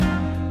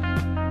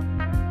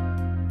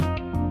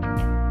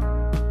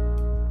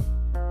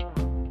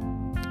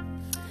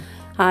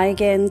Hi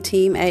again,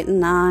 Team 8 and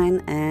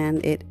 9,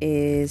 and it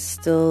is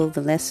still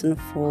the lesson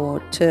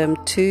for Term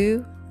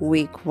 2,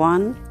 Week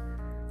 1,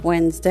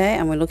 Wednesday,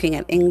 and we're looking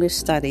at English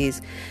Studies,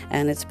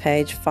 and it's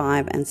page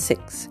 5 and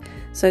 6.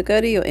 So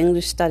go to your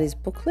English Studies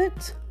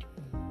booklet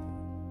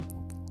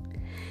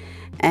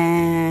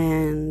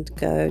and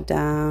go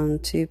down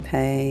to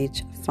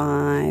page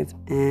 5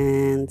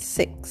 and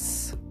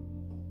 6.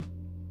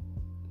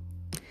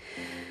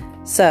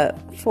 So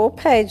for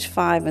page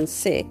 5 and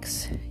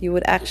 6, you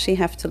would actually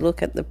have to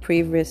look at the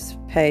previous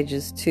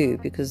pages too,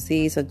 because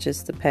these are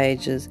just the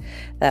pages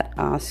that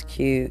ask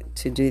you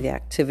to do the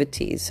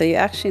activities. So you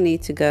actually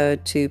need to go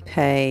to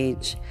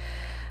page,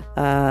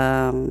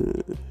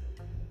 from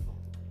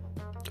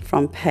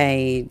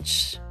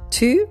page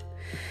 2,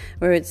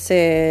 where it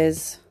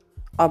says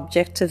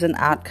objectives and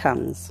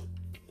outcomes.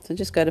 So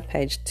just go to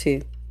page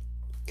 2.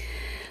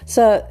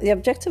 So the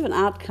objective and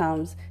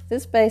outcomes,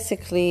 this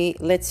basically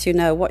lets you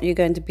know what you're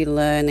going to be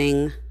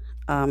learning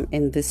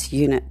in this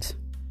unit.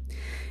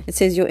 It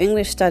says your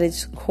English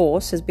Studies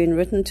course has been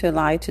written to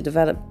allow you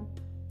to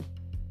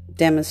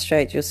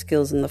demonstrate your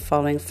skills in the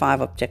following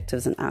 5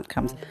 objectives and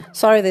outcomes.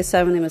 Sorry, there's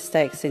so many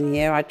mistakes in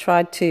here. I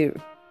tried to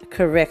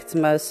correct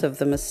most of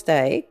the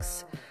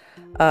mistakes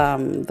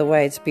the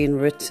way it's been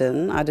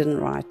written. I didn't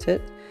write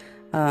it.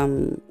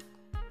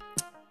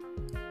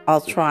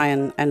 I'll try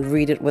and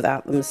read it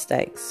without the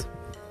mistakes.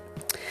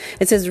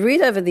 It says,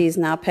 read over these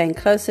now, paying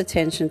close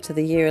attention to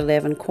the Year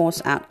 11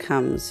 course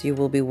outcomes you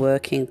will be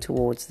working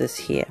towards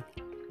this year.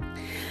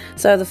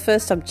 So the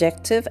first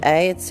objective,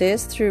 A, it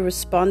says, through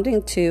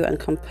responding to and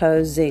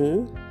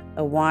composing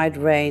a wide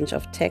range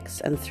of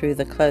texts and through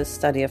the close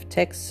study of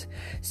texts,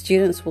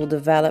 students will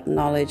develop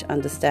knowledge,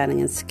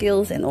 understanding, and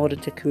skills in order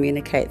to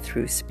communicate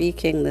through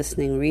speaking,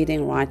 listening,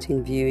 reading,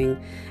 writing, viewing,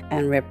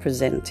 and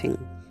representing.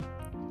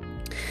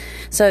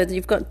 So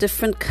you've got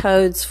different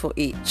codes for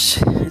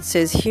each. It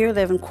says Year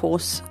 11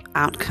 course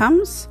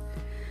outcomes,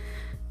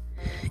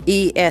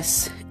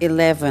 ES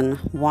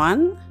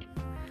 11.1,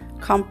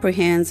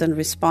 comprehends and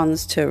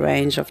responds to a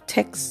range of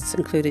texts,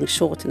 including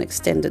short and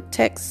extended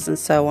texts, and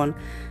so on.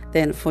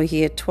 Then for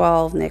Year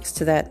 12, next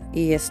to that,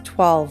 ES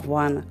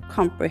 12.1,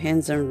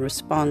 comprehends and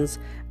responds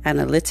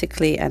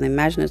analytically and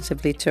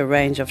imaginatively to a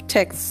range of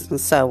texts,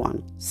 and so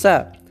on.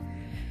 So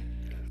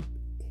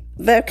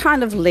they're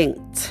kind of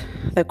linked.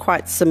 They're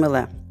quite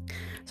similar.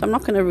 So I'm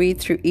not going to read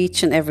through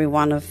each and every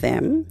one of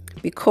them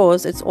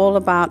because it's all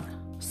about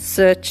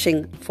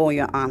searching for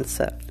your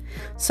answer.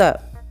 So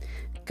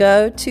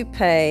go to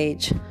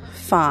page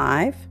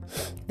 5.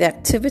 The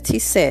activity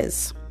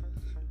says,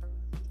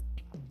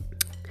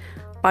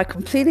 by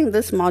completing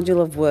this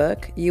module of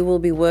work, you will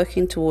be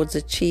working towards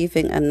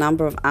achieving a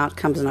number of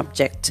outcomes and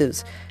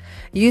objectives.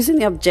 Using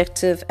the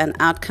objective and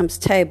outcomes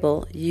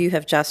table you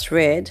have just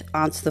read,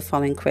 answer the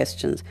following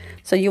questions.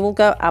 So you will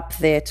go up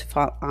there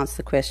to answer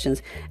the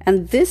questions.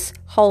 And this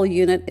whole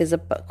unit is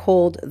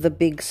called the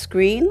Big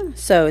Screen.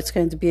 So it's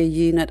going to be a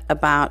unit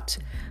about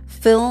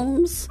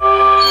films.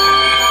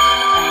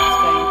 And it's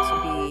going to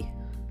be,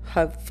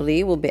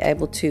 hopefully, we'll be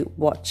able to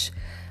watch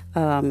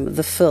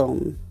the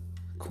film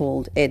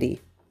called Eddie.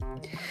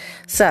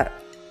 So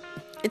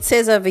it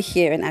says over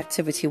here in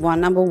activity 1,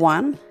 number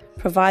 1,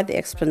 provide the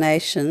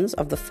explanations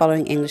of the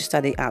following English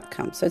study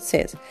outcomes. So it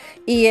says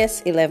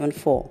ES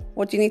 11.4.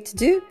 What do you need to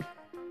do?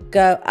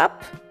 Go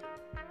up,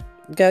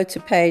 go to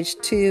page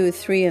 2,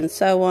 3, and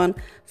so on.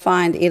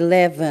 Find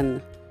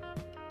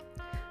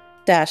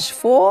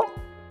 11-4.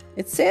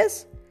 It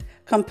says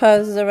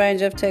composes a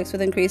range of text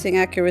with increasing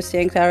accuracy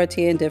and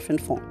clarity in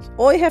different forms.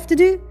 All you have to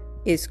do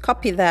is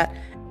copy that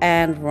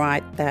and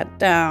write that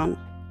down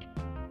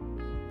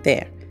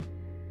there.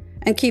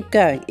 And keep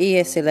going.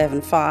 ES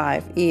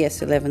 11.5, ES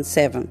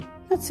 11.7.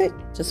 That's it.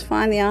 Just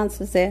find the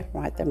answers there,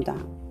 write them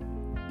down.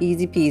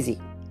 Easy peasy.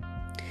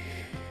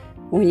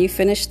 When you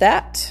finish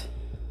that,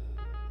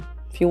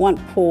 if you want,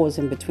 pause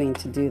in between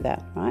to do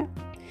that, right?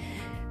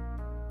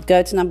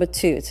 Go to number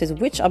 2. It says,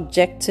 which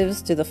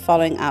objectives do the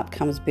following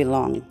outcomes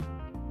belong?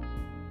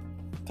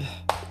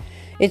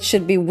 It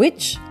should be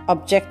which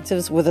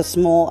objectives with a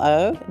small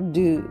o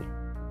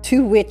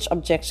to which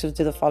objectives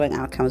do the following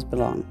outcomes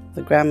belong?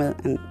 The grammar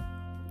and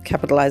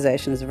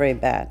capitalization is very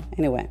bad.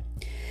 Anyway,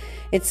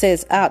 it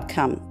says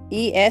outcome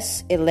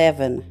ES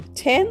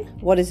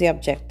 11.10. What is the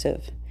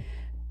objective?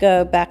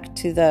 Go back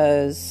to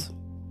those.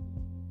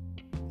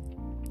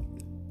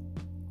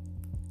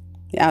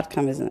 The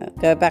outcome, isn't it?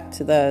 Go back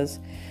to those.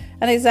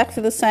 And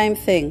exactly the same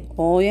thing.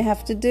 All you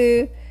have to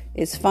do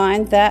is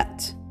find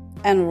that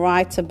and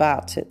write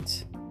about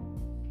it.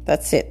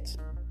 That's it.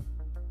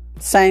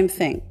 Same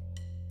thing.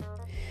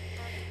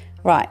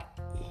 Right.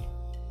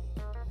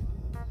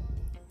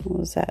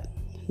 What was that?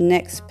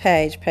 Next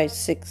page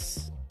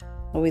 6.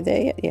 Are we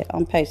there yet? Yeah,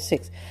 on page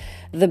 6.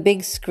 The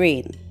Big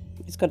Screen.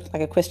 It's got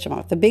like a question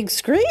mark. The Big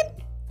Screen?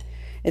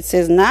 It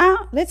says,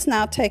 let's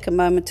now take a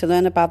moment to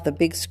learn about the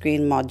Big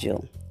Screen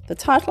module. The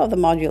title of the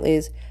module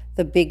is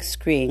The Big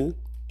Screen,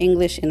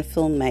 English in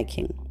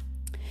Filmmaking.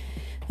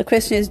 The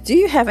question is, do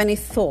you have any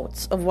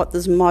thoughts of what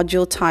this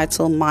module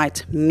title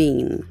might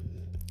mean?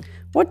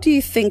 What do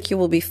you think you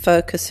will be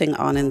focusing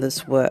on in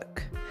this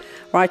work?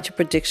 Write your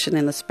prediction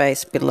in the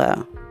space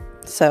below.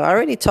 So I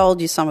already told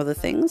you some of the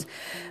things,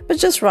 but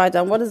just write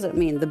down, what does it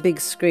mean, the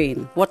big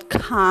screen? What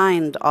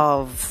kind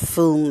of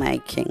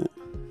filmmaking?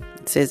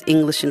 It says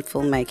English in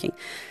filmmaking.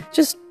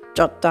 Just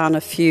jot down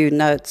a few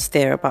notes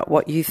there about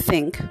what you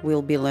think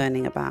we'll be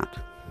learning about.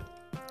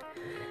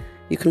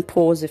 You can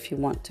pause if you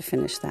want to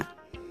finish that.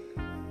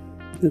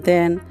 And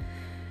then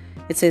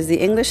it says the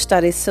English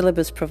Studies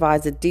syllabus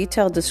provides a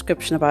detailed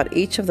description about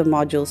each of the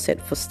modules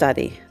set for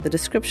study. The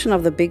description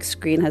of the big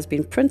screen has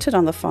been printed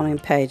on the following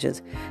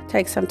pages.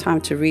 Take some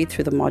time to read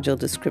through the module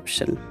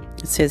description.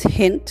 It says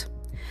hint.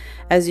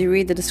 As you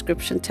read the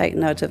description, take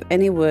note of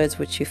any words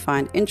which you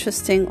find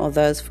interesting or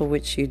those for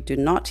which you do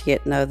not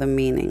yet know the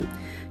meaning.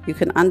 You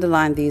can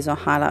underline these or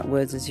highlight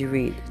words as you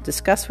read.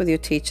 Discuss with your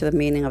teacher the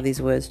meaning of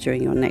these words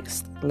during your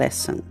next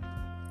lesson.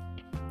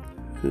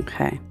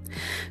 Okay,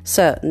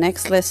 so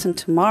next lesson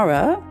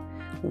tomorrow,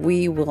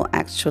 we will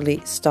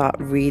actually start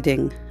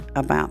reading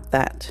about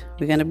that.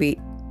 We're going to be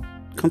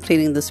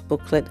completing this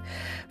booklet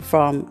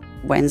from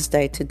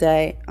Wednesday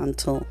today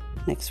until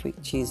next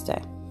week,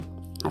 Tuesday.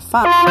 Have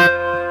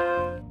fun.